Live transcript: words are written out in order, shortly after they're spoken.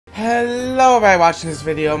Hello everybody watching this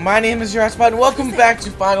video, my name is Spot, and welcome back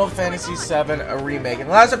to Final Fantasy VII Remake. In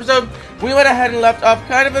the last episode, we went ahead and left off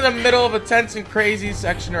kind of in the middle of a tense and crazy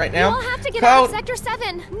section right now. You all have to get out of Sector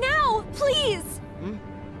 7, now, please!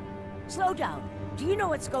 Slow down. Do you know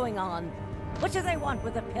what's going on? What do they want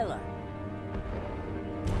with the pillar?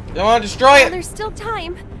 They want to destroy it! There's still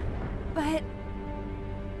time, but...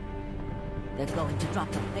 They're going to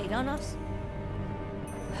drop the plate on us?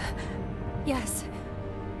 Yes.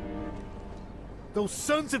 Those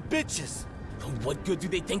sons of bitches! What good do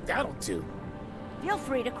they think that'll do? Feel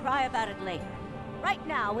free to cry about it later. Right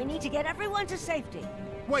now, we need to get everyone to safety.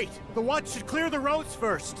 Wait, the watch should clear the roads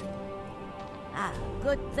first. Ah,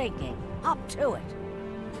 good thinking. Hop to it.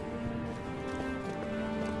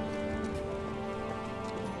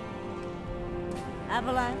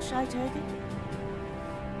 Avalanche, I take it?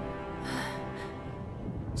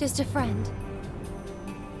 Just a friend.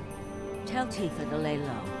 Tell Tifa to lay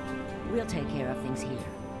low. We'll take care of things here.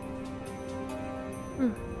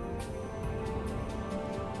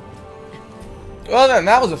 Well then,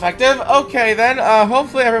 that was effective. Okay then,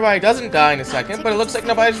 hopefully everybody doesn't die in a second, but it looks like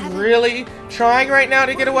nobody's really trying right now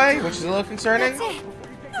to get away, which is a little concerning. That's it.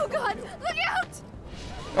 Oh god, look out!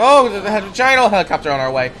 Oh, they had a giant old helicopter on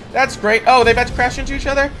our way. That's great. Oh, they about to crash into each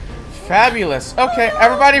other? Fabulous. Okay,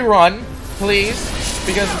 everybody run, please,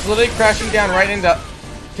 because it's literally crashing down right into...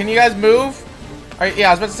 Can you guys move? Alright, yeah,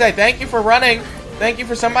 I was about to say, thank you for running. Thank you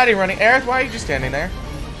for somebody running. Aerith, why are you just standing there?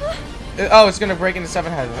 Oh, it's gonna break into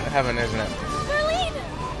 7 heaven, isn't it? Marlene!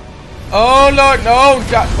 Oh, Lord, no!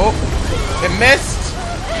 God. Oh, it missed.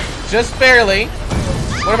 Just barely.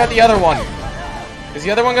 What about the other one? Is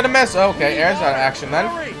the other one gonna miss? Oh, okay, Aerith's out of action then.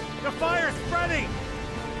 Hurry! The fire's spreading!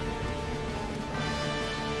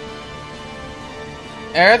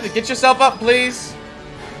 Aerith, get yourself up, please.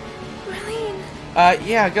 Marlene!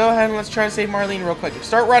 Yeah, go ahead and let's try to save Marlene real quick.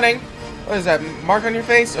 Start running. What is that, mark on your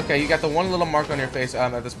face? Okay, you got the one little mark on your face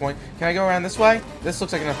at this point. Can I go around this way? This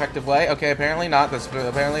looks like an effective way. Okay, apparently not. That's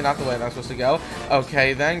apparently not the way that I'm supposed to go.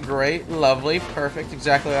 Okay, then, great, lovely, perfect,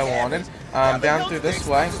 exactly what I wanted. Down through this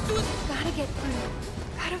way. Gotta get through.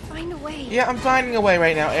 Gotta find a way. Yeah, I'm finding a way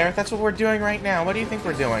right now, Aerith. That's what we're doing right now. What do you think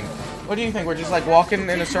we're doing? What do you think? We're just like walking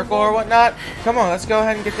in a circle or whatnot? Come on, let's go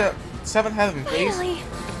ahead and get to 7th heaven, please. Finally.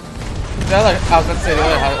 The other, I was about to say the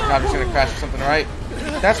other helicopter's gonna crash or something, right?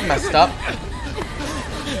 That's messed up.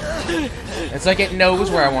 It's like it knows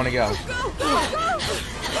where I want to go.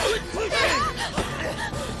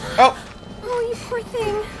 Oh! Oh, you poor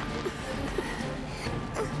thing.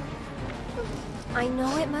 I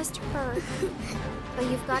know it must hurt, but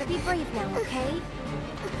you've got to be brave now, okay?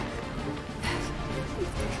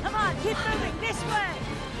 Come on, keep moving this way!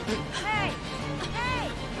 Hey! Hey!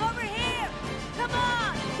 Over here! Come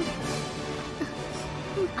on!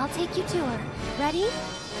 I'll take you to her. Ready?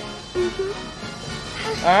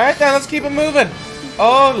 Alright then, let's keep it moving.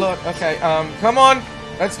 Oh, look. Okay, come on.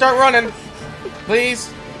 Let's start running.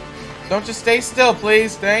 Please. Don't just stay still,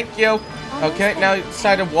 please. Thank you. Okay, now you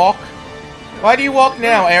decide to walk. Why do you walk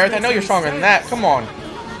now, Aerith? I know you're stronger than that. Come on.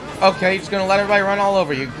 Okay, you're just gonna let everybody run all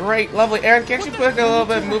over you. Great, lovely. Aerith, can't you put a little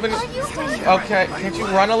bit moving? Okay, can't you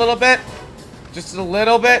run a little bit? Just a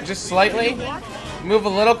little bit, just slightly. Move a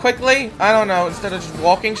little quickly. I don't know. Instead of just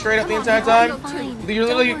walking straight up the entire time. You're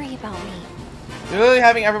literally, Don't worry about me. you're literally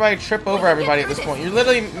having everybody trip over everybody at this point. You're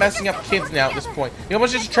literally messing up kids now at this point. You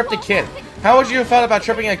almost just tripped a kid. How would you have felt about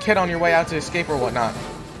tripping a kid on your way out to escape or whatnot?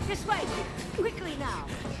 This way! Quickly now!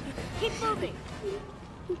 Keep moving!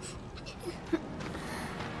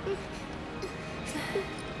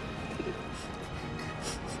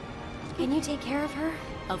 Can you take care of her?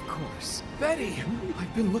 Of course. Betty!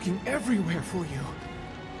 I've been looking everywhere for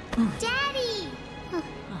you. Daddy!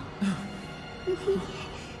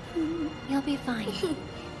 You'll be fine.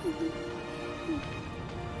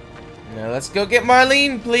 Now let's go get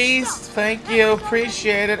Marlene, please. Thank you.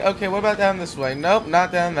 Appreciate it. Okay, what about down this way? Nope,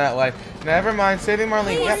 not down that way. Never mind. Saving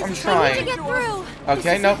Marlene. Yep, I'm I need to trying. get through.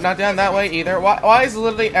 Okay, nope, not down that way either. Why is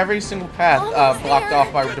literally every single path Almost blocked there.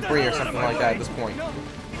 off by debris or something like that at this point?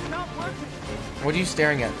 What are you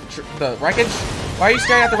staring at? The wreckage? Why are you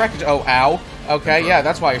staring at the wreckage? Oh, ow. Okay, yeah,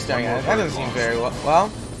 that's why you're staring at it. That doesn't seem very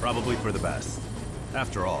well. Probably for the best.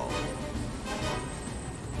 After all.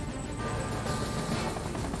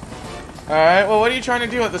 Alright, well, what are you trying to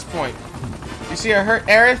do at this point? You see I hurt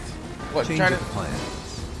Aerith? What, Change trying of to...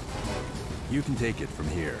 plans. You can take it from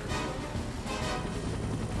here.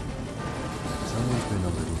 Someone's been a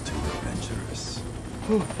little too adventurous.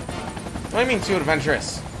 What do you mean too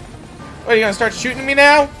adventurous? What, are you gonna start shooting me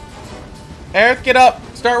now? Aerith, get up.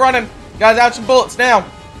 Start running. Guys, out some bullets now.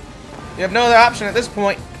 You have no other option at this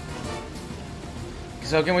point.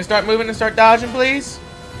 So can we start moving and start dodging, please?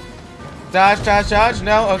 Dodge, dodge, dodge.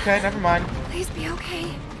 No, okay, never mind. Please be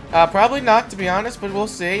okay. Probably not, to be honest, but we'll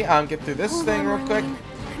see. Get through this Hold thing on, real quick. Marlene.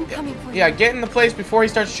 I'm coming for Yeah, you. get in the place before he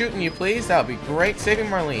starts shooting you, please. That would be great. Saving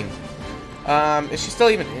Marlene. Is she still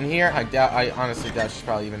even in here? I honestly doubt she's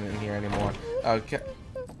probably even in here anymore. Okay.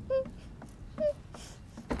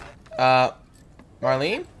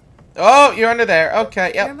 Marlene? Oh, you're under there.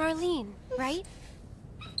 Okay, You're yep. Marlene, right?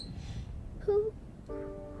 Who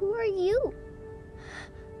are you?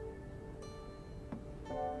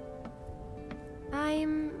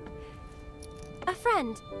 I'm a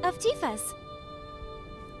friend of Tifa's.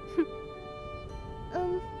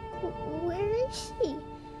 Where is she?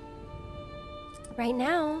 Right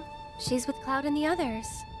now, she's with Cloud and the others.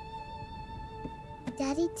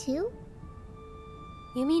 Daddy too?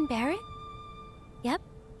 You mean Barrett? Yep,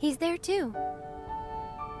 he's there too.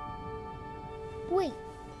 Wait,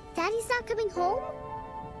 Daddy's not coming home?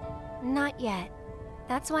 Not yet.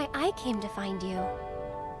 That's why I came to find you.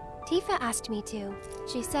 Tifa asked me to.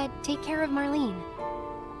 She said, take care of Marlene.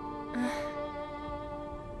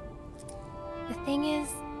 The thing is,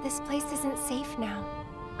 this place isn't safe now.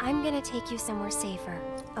 I'm gonna take you somewhere safer,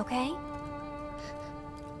 okay?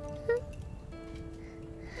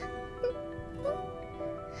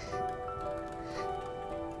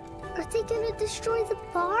 Are they gonna destroy the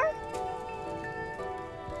bar?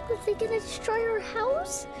 Are they gonna destroy our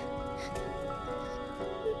house?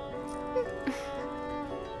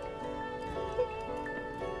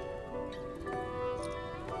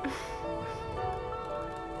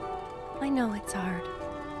 I know it's hard.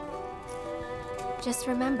 Just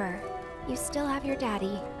remember, you still have your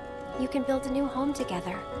daddy. You can build a new home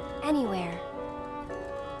together, anywhere.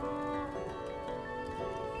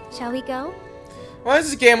 Shall we go? Why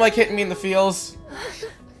is this game like hitting me in the feels?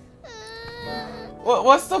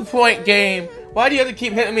 What's the point, game? Why do you have to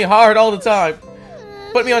keep hitting me hard all the time?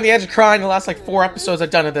 Put me on the edge of crying the last like 4 episodes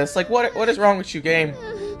I've done of this. Like, what is wrong with you, game?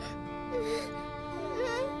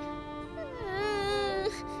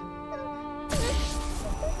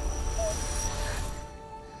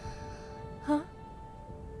 Huh?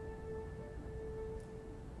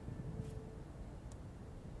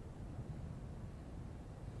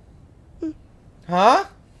 Huh?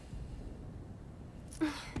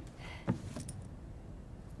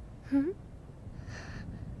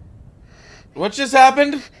 What just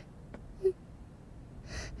happened?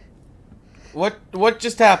 What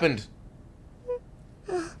just happened?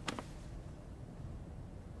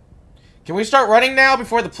 Can we start running now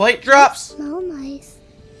before the plate drops? Smell nice.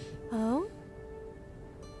 Oh?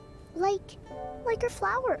 Like her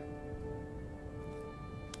flower.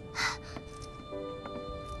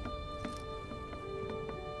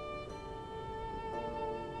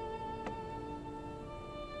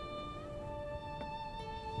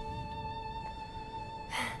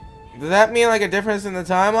 Does that mean like a difference in the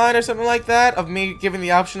timeline or something like that? Of me giving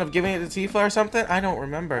the option of giving it to Tifa or something? I don't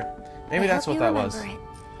remember. Maybe that's what that was. It.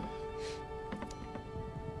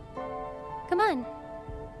 Come on.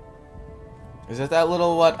 Is it that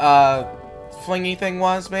little what flingy thing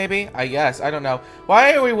was maybe? I guess. I don't know.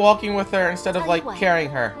 Why are we walking with her instead of Tell you like what, carrying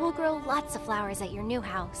her? We'll grow lots of flowers at your new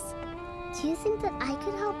house. Do you think that I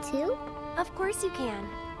could help too? Of course you can.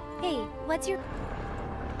 Hey, what's your...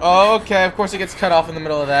 Oh, okay. Of course it gets cut off in the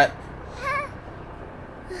middle of that.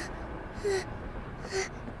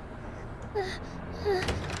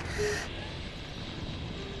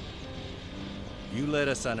 You led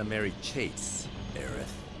us on a merry chase,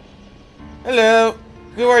 Aerith. Hello.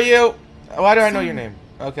 Who are you? Why do I know your name?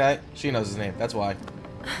 Okay. She knows his name. That's why.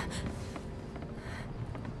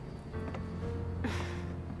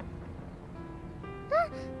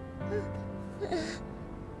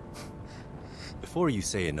 Before you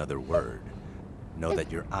say another word, know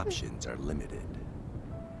that your options are limited.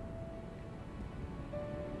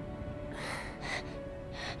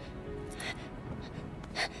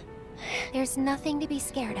 There's nothing to be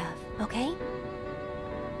scared of, okay?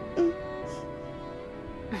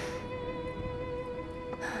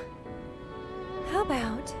 How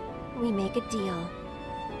about we make a deal?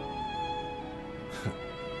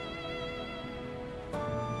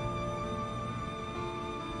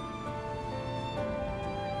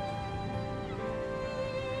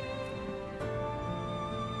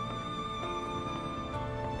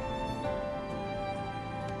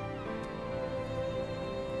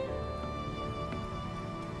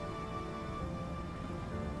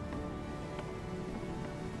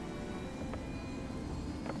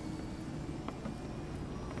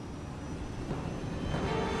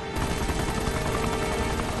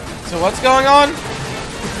 So what's going on?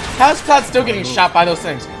 How's Cloud still getting shot by those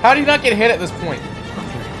things? How did he not get hit at this point?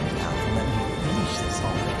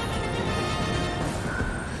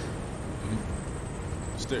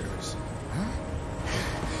 stairs.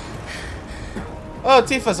 Oh,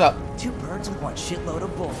 Tifa's up. Two birds with one shitload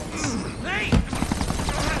of bullets.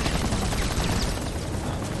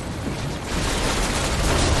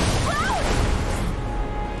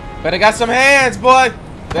 But I got some hands, boy.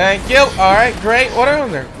 Thank you. All right, great. What are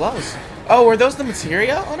on their gloves? Oh, were those the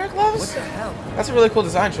materia on our gloves? What the hell? That's a really cool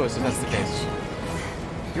design choice if that's the case.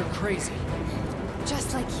 You're crazy.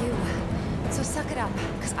 Just like you. So suck it up,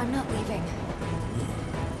 because I'm not leaving.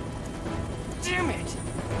 Damn it!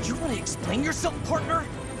 You want to explain yourself, partner?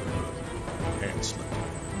 Hand slip.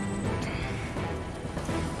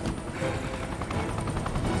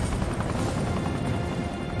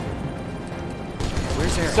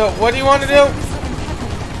 Where's Eric? So, what do you want to do? To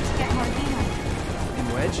get Marlena.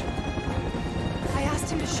 And Wedge? I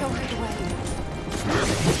asked him to show her the way.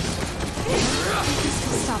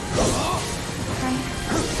 Stop. Right?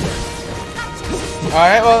 All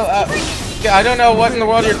right. Well, I don't know what in the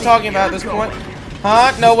world you're talking about at this point.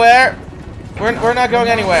 Huh? Nowhere. We're not going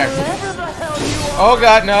anywhere. Oh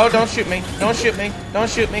God, no! Don't shoot me! Don't shoot me! Don't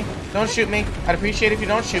shoot me! Don't shoot me! I'd appreciate if you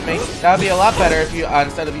don't shoot me. That would be a lot better if you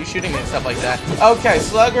instead of you shooting me and stuff like that. Okay,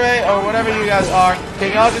 Slug Ray or whatever you guys are,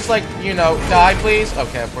 can y'all just like die, please?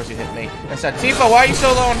 Okay, of course you hit me. Instead, Tifa, why are you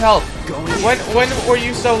so low on health? When were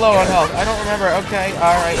you so low on health? I don't remember. Okay,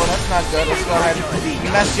 all right. Well, that's not good. Let's go ahead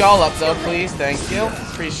and mess y'all up though, please. Thank you.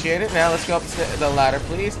 Appreciate it. Now let's go up the ladder,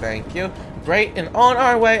 please. Thank you. Great, and on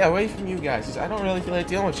our way away from you guys, because I don't really feel like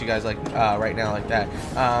dealing with you guys like right now like that.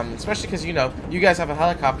 Especially because you guys have a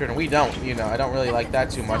helicopter and we don't. I don't really like that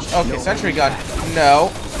too much. Okay, sentry gun.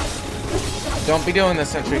 No. Don't be doing this,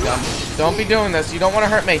 sentry gun. Don't be doing this. You don't want to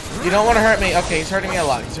hurt me. You don't want to hurt me. Okay, he's hurting me a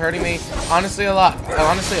lot. He's hurting me honestly a lot.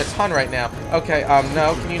 Honestly a ton right now. Okay,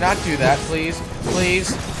 no, can you not do that, please?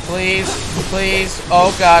 Please. Please, please,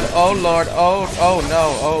 oh God, oh Lord, oh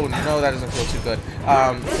no, that doesn't feel too good.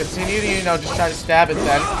 Continue to, just try to stab it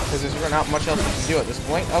then, because there's not much else you can do at this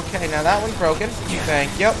point. Okay, now that one's broken.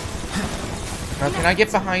 Thank you. Now, can I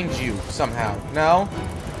get behind you somehow? No?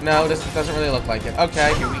 No, this doesn't really look like it.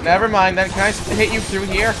 Okay, never mind then. Can I hit you through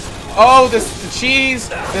here? Oh, the cheese.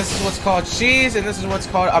 This is what's called cheese, and this is what's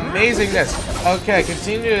called amazingness. Okay,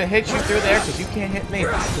 continue to hit you through there, because you can't hit me.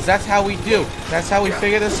 Because that's how we do. That's how we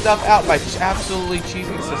figure this stuff out, by absolutely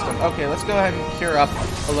cheesing the system. Okay, let's go ahead and cure up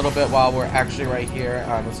a little bit while we're actually right here.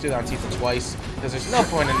 Let's do that on Tifa twice, because there's no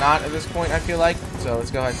point in not at this point, I feel like. So let's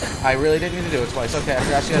go ahead. I really didn't need to do it twice. Okay, I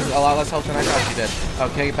forgot she has a lot less health than I thought she did.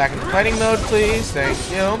 Okay, get back into fighting mode, please. Thank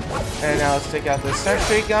you. And now let's take out the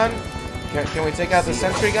sentry gun. Can we take out the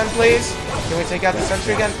sentry gun, please? Can we take out the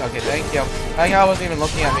sentry gun? Okay, thank you. I think I wasn't even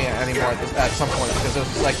looking at me anymore at some point, because it was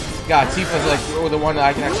just like, God, Tifa's like the one that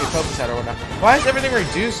I can actually focus at or whatnot. Why is everything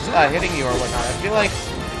reduced hitting you or whatnot? I feel like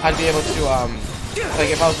I'd be able to, like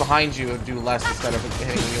if I was behind you, it would do less instead of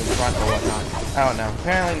hitting you in front or whatnot. I don't know.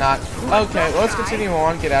 Apparently not. Okay, well, let's continue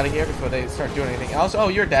on. Get out of here before they start doing anything else. Oh,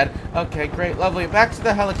 you're dead. Okay, great. Lovely. Back to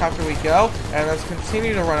the helicopter we go. And let's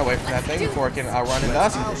continue to run away from that thing before it can run into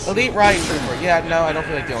us. Elite Riot Trooper. Yeah, no, I don't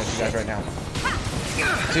feel like dealing with you guys right now.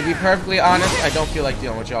 To be perfectly honest, I don't feel like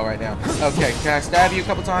dealing with y'all right now. Okay, can I stab you a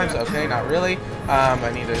couple times? Okay, not really.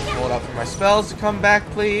 I need to hold up for my spells to come back,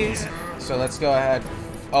 please. So let's go ahead.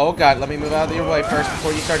 Oh God, let me move out of your way first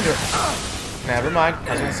before you start doing. Never mind.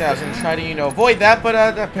 I was gonna say I was gonna try to avoid that, but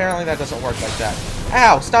apparently that doesn't work like that.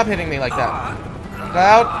 Ow! Stop hitting me like that.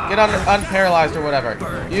 Cloud, get unparalyzed or whatever.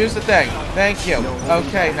 Use the thing. Thank you.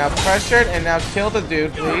 Okay, now pressured and now kill the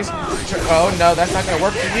dude, please. Oh no, that's not gonna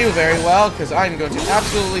work for you very well, because I'm going to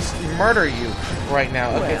absolutely murder you right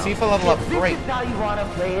now. Okay, Tifa level up. Great. If this is how you want to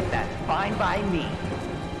play it, that's fine by me.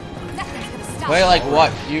 Wait, like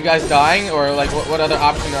what? You guys dying? Or like what other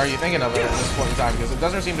option are you thinking of at this point in time? Because it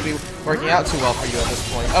doesn't seem to be working out too well for you at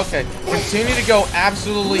this point. Okay, continue to go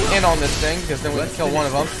absolutely in on this thing, because then we can kill one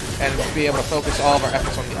of them and be able to focus all of our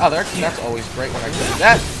efforts on the other. That's always great when I can do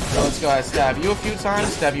that. So let's go ahead and stab you a few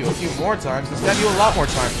times, stab you a few more times, and stab you a lot more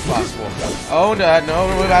times if possible. Oh no,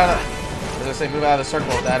 move out of as I say, move out of the circle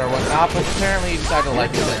with that or whatnot, but apparently you decided to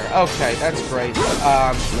like it there. Okay, that's great.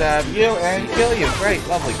 Stab you and kill you. Great,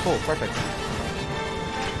 lovely, cool, perfect.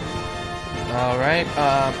 Alright,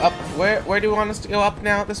 up, where do you want us to go up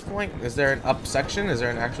now at this point? Is there an up section? Is there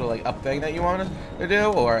an actual, like, up thing that you want us to do?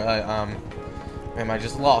 Or, am I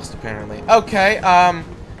just lost, apparently? Okay,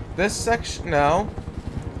 this section, no.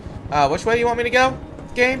 Which way do you want me to go,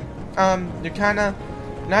 game? You're kinda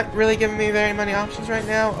not really giving me very many options right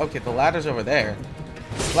now. Okay, the ladder's over there.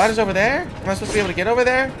 The ladder's over there? Am I supposed to be able to get over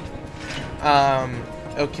there?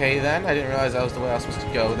 Okay then, I didn't realize that was the way I was supposed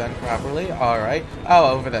to go then properly. Alright.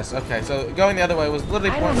 Oh, over this. Okay, so going the other way was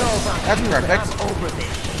literally pointless. That's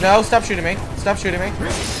perfect. No, stop shooting me. Stop shooting me.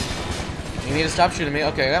 You need to stop shooting me.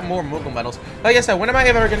 Okay, I got more Moogle medals. Like I said, when am I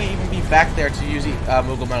ever going to even be back there to use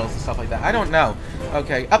Moogle medals and stuff like that? I don't know.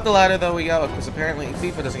 Okay, up the ladder though we go, because apparently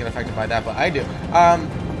Tifa doesn't get affected by that, but I do. How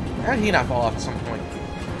did he not fall off at some point?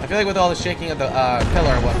 I feel like with all the shaking of the pillar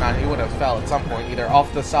and whatnot, he would have fell at some point, either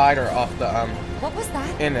off the side or off the What was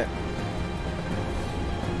that? in it.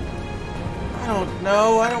 I don't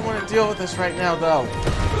know. I don't want to deal with this right now though.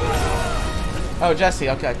 Oh, Jesse.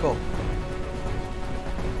 Okay, cool.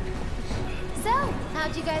 So,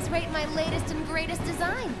 how'd you guys rate my latest and greatest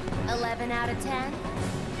design? 11 out of 10?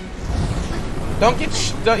 Don't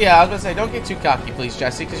get yeah, I was gonna say, don't get too cocky, please,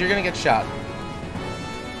 Jesse, because you're gonna get shot.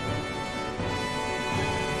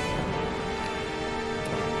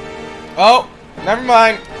 Oh, never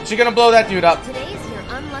mind. She's gonna blow that dude up. Today's your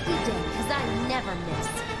unlucky day, because I never miss.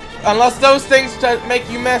 Unless those things make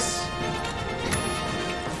you miss.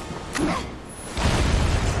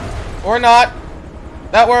 Or not.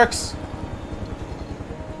 That works.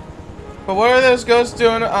 But what are those ghosts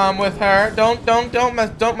doing with her? Don't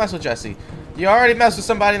mess with Jessie. You already messed with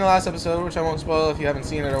somebody in the last episode, which I won't spoil if you haven't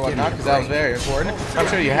seen it or whatnot, because that was very important. I'm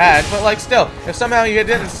sure you had, but like still, if somehow you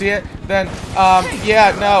didn't see it, then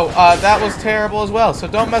yeah, no, that was terrible as well. So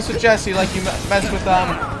don't mess with Jessie like you messed with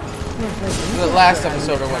the last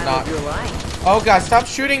episode or whatnot. Oh god, stop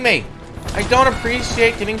shooting me! I don't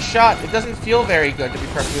appreciate getting shot. It doesn't feel very good, to be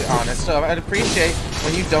perfectly honest. So I'd appreciate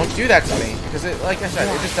when you don't do that to me, because it, like I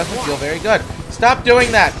said, it just doesn't feel very good. Stop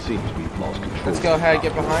doing that. Let's go ahead and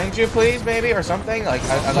get behind you, please, maybe, or something. Like,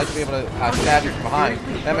 I'd like to be able to stab you from behind.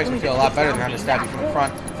 That makes me feel a lot better than having to stab you from the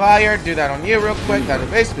front. Fire, do that on you real quick. That'll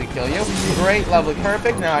basically kill you. Great, lovely,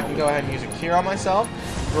 perfect. Now I can go ahead and use a cure on myself.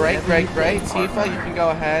 Great, great, great. Tifa, you can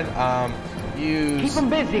go ahead, use... Keep them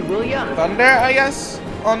busy, will ya? Thunder, I guess?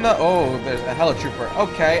 On the... Oh, there's a Helitrooper.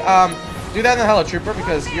 Okay, do that in the Helitrooper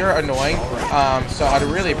because you're annoying. So I'd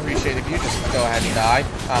really appreciate if you just go ahead and die.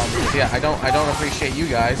 Because, yeah, I don't appreciate you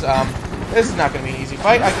guys. This is not going to be an easy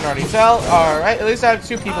fight, I can already tell. Alright, at least I have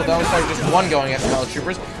two people done instead of just one going against the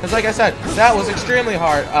Helitroopers. Because like I said, that was extremely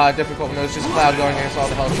hard, difficult when it was just Cloud going against all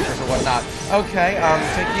the Helitroopers or whatnot. Okay,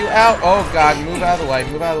 take you out. Oh god, move out of the way,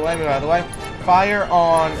 move out of the way, move out of the way. Fire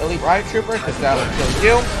on Elite Riot Trooper, because that will kill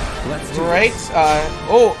you. Great.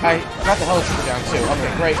 Oh, I got the Helitrooper down too.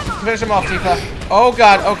 Okay, great. Finish him off, Tifa. Oh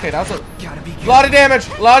god, okay, that was a lot of damage,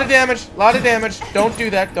 lot of damage, lot of damage. Don't do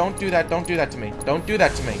that, don't do that, don't do that to me. Don't do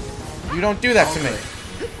that to me. You don't do that to me.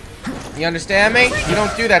 You understand me? You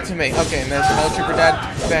don't do that to me. Okay, and there's the Helitrooper dead.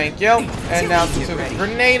 Thank you. And now to the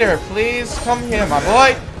Grenader, please. Come here, my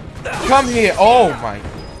boy. Come here. Oh my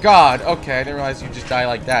god. Okay, I didn't realize you just die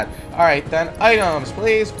like that. Alright, then. Items,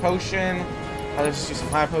 please. Potion. Let's just use some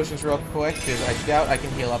high potions real quick, because I doubt I can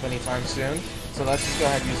heal up anytime soon. So let's just go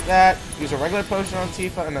ahead and use that. Use a regular potion on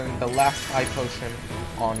Tifa, and then the last high potion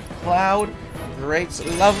on Cloud. Great,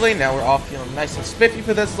 lovely. Now we're all feeling nice and spiffy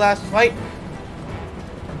for this last fight.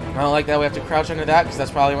 I don't like that we have to crouch under that, because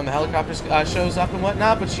that's probably when the helicopter shows up and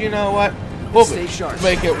whatnot, but you know what? We'll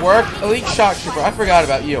make it work. Elite Shock Trooper, I forgot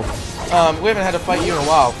about you. We haven't had to fight you in a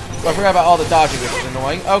while, but I forgot about all the dodging, which is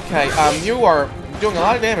annoying. Okay, you are doing a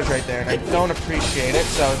lot of damage right there, and I don't appreciate it,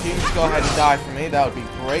 so if you can just go ahead and die for me, that would be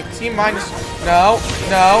great. Team minus... No,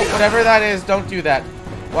 no, whatever that is, don't do that.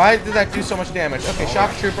 Why did that do so much damage? Okay,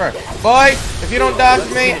 Shock Trooper. Boy, if you don't die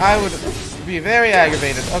for me, I would be very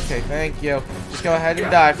aggravated. Okay, thank you. Just go ahead and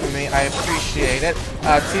die for me. I appreciate it.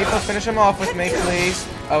 Tifa, finish him off with me, please.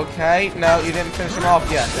 Okay, no, you didn't finish him off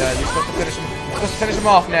yet. You're supposed to finish him. You're supposed to finish him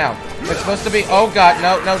off now. It's supposed to be... Oh, God,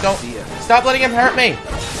 no, no, don't. Stop letting him hurt me.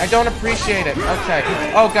 I don't appreciate it. Okay.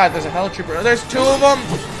 Oh, God, there's a Helitrooper. There's two of them.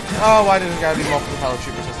 Oh, why does there gotta be multiple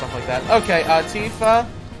Helitroopers and stuff like that? Okay, Tifa.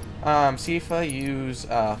 Tifa, use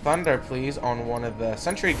Thunder, please, on one of the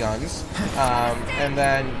sentry guns. And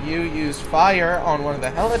then you use Fire on one of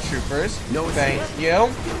the Helitroopers. Thank you.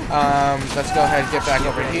 Let's go ahead and get back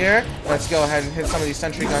over here. Let's go ahead and hit some of these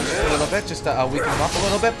sentry guns just a little bit, just to weaken them up a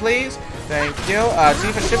little bit, please. Thank you.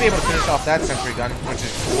 Tifa should be able to finish off that sentry gun, which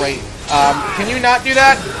is great. Can you not do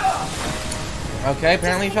that? Okay,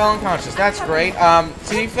 apparently he fell unconscious. That's great.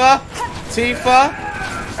 Tifa,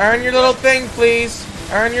 earn your little thing, please.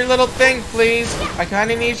 Earn your little thing, please. I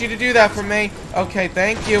kind of need you to do that for me. Okay,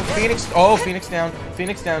 thank you. Phoenix. Oh, Phoenix down.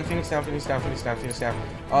 Phoenix down. Phoenix down. Phoenix down. Phoenix down. Phoenix down.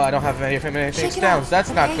 Oh, I don't have many Phoenix downs. That's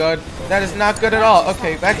not good. That is not good at all.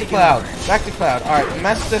 Okay, back to Cloud. Back to Cloud. All right,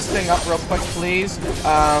 mess this thing up real quick, please.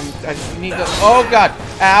 I need to. Oh God.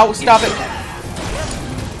 Ow! Stop it.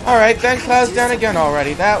 Alright, then Cloud's down again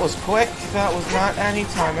already. That was quick. That was not any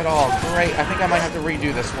time at all. Great. I think I might have to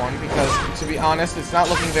redo this one because, to be honest, it's not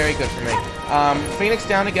looking very good for me. Phoenix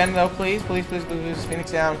down again, though, please. Please, please, please, please.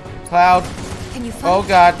 Phoenix down. Cloud. Can you Oh,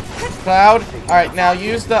 God. Cloud. Alright, now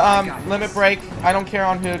use the limit break. I don't care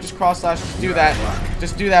on who. Just cross slash. Just do that.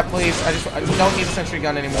 Just do that, please. I don't need a sentry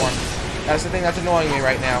gun anymore. That's the thing that's annoying me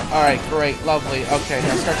right now. Alright, great, lovely. Okay,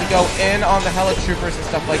 now start to go in on the helitroopers and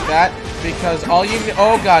stuff like that. Because all you...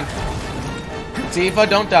 Oh, God. Tifa,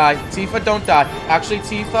 don't die. Tifa, don't die. Actually,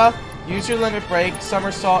 Tifa, use your limit break.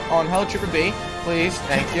 Somersault on helitrooper B. Please,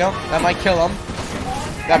 thank you. That might kill him.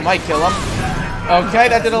 That might kill him. Okay,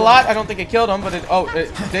 that did a lot. I don't think it killed him, but it... Oh,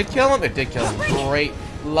 it did kill him? It did kill him. Great.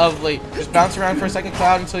 Lovely. Just bounce around for a second,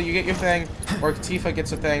 Cloud, until you get your thing. Or Tifa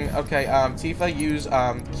gets a thing. Okay, Tifa, use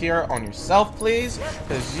Cure on yourself, please.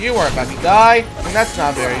 Because you are about to die. And that's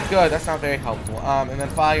not very good. That's not very helpful. And then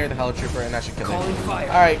fire the helitrooper, and that should kill him.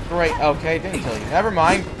 Alright, great. Okay, didn't kill you. Never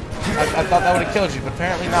mind. I thought that would have killed you, but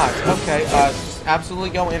apparently not. Okay, just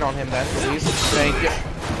absolutely go in on him then, please. Thank you.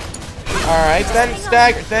 Alright, then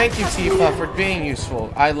Stagger. Thank you, Tifa, for being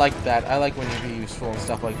useful. I like that. I like when you be useful and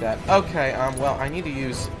stuff like that. Okay, well, I need to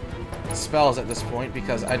use spells at this point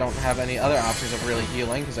because I don't have any other options of really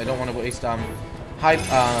healing because I don't want to waste I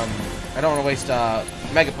don't want to waste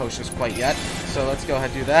mega potions quite yet. So let's go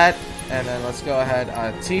ahead and do that. And then let's go ahead.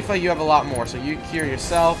 Tifa, you have a lot more, so you cure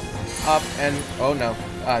yourself up and oh no.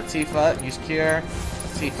 Tifa, use cure.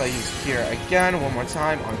 Tifa, use cure again. One more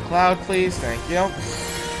time on Cloud, please. Thank you.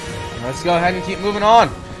 Let's go ahead and keep moving on.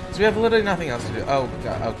 So we have literally nothing else to do. Oh,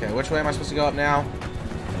 God. Okay, which way am I supposed to go up now?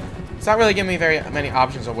 It's not really giving me very many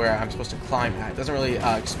options of where I'm supposed to climb at. It doesn't really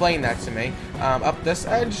explain that to me. Up this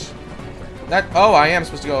edge? Oh, I am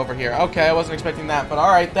supposed to go over here. Okay, I wasn't expecting that, but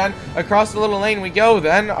alright then. Across the little lane we go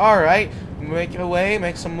then. Alright. Make a way,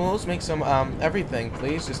 make some moves, make some everything,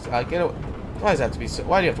 please. Just get it. Why does that have to be so?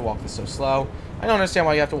 Why do you have to walk this so slow? I don't understand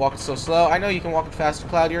why you have to walk it so slow. I know you can walk it faster,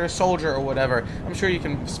 Cloud. You're a soldier or whatever. I'm sure you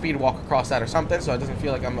can speed walk across that or something, so it doesn't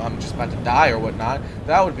feel like I'm just about to die or whatnot.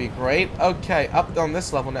 That would be great. Okay, up on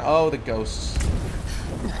this level now. Oh, the ghosts.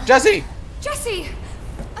 Jesse! Jesse!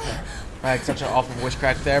 I had such an awful voice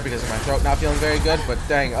crack there because of my throat not feeling very good, but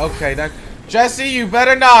dang. Okay, then. Jesse, you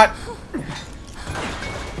better not!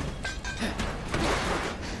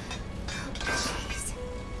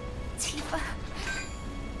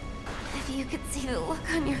 You could see the look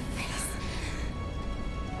on your face.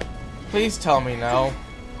 Please tell me no.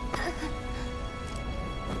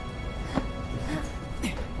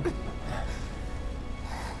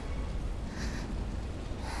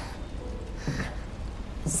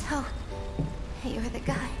 So, you're the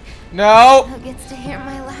guy. No. Who gets to hear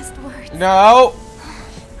my last words? No.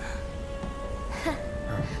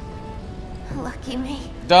 Lucky me.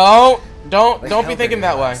 Don't be thinking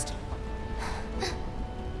that way.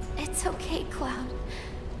 It's okay, Cloud.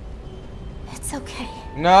 It's okay.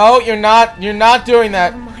 No, you're not doing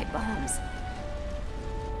that. They were my bombs.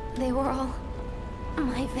 They were all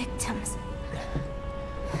my victims.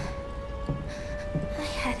 I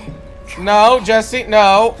had it. No, Jesse,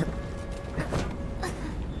 no.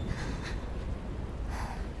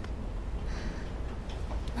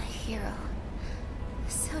 My hero.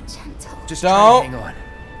 So gentle. Just don't. hang on.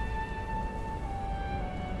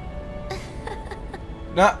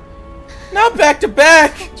 Not back to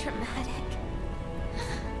back. Dramatic.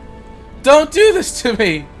 Don't do this to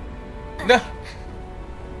me. No.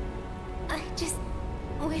 I just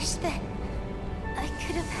wish that I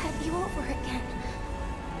could have had you over again.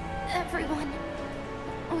 Everyone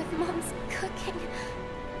with Mom's cooking.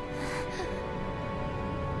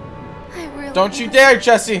 I really Don't you dare,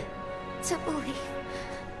 Jesse. to believe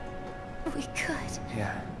we could.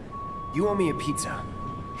 Yeah. You owe me a pizza.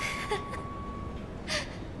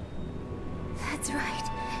 That's right.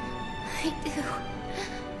 I do.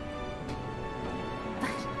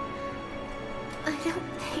 But I don't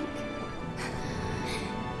think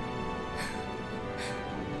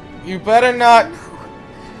You better not. No.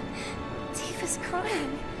 Tifa's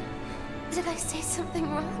crying. Did I say something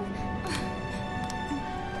wrong?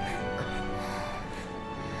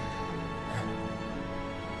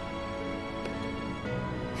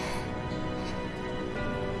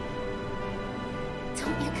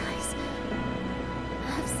 Don't you guys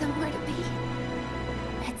have somewhere to be?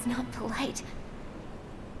 It's not polite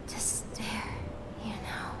to stare, you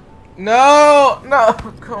know. No,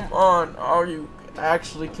 come on. Are you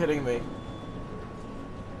actually kidding me?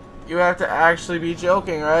 You have to actually be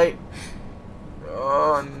joking, right?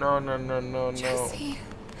 Oh, no. Jesse.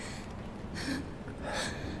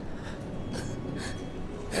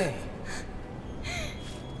 Hey.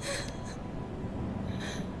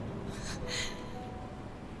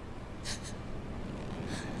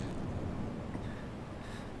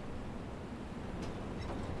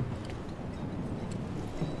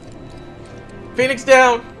 Phoenix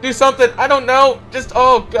down! Do something! I don't know! Just,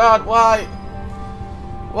 oh god, why?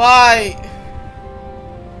 Why?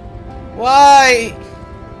 Why?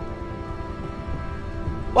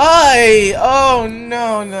 Why? Oh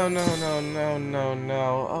no, no, no, no, no, no,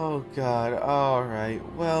 no. Oh god. Alright.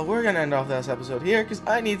 Well, we're gonna end off this episode here because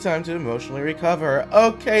I need time to emotionally recover.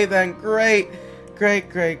 Okay then, great. Great,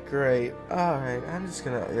 great, great. Alright, I'm just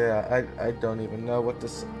gonna, yeah, I don't even know what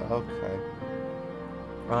this, okay.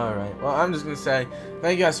 Alright, well, I'm just gonna say,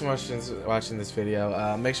 thank you guys so much for watching this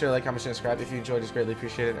video. Make sure to like, comment, and subscribe if you enjoyed. It's greatly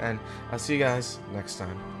appreciated, and I'll see you guys next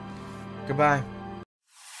time. Goodbye.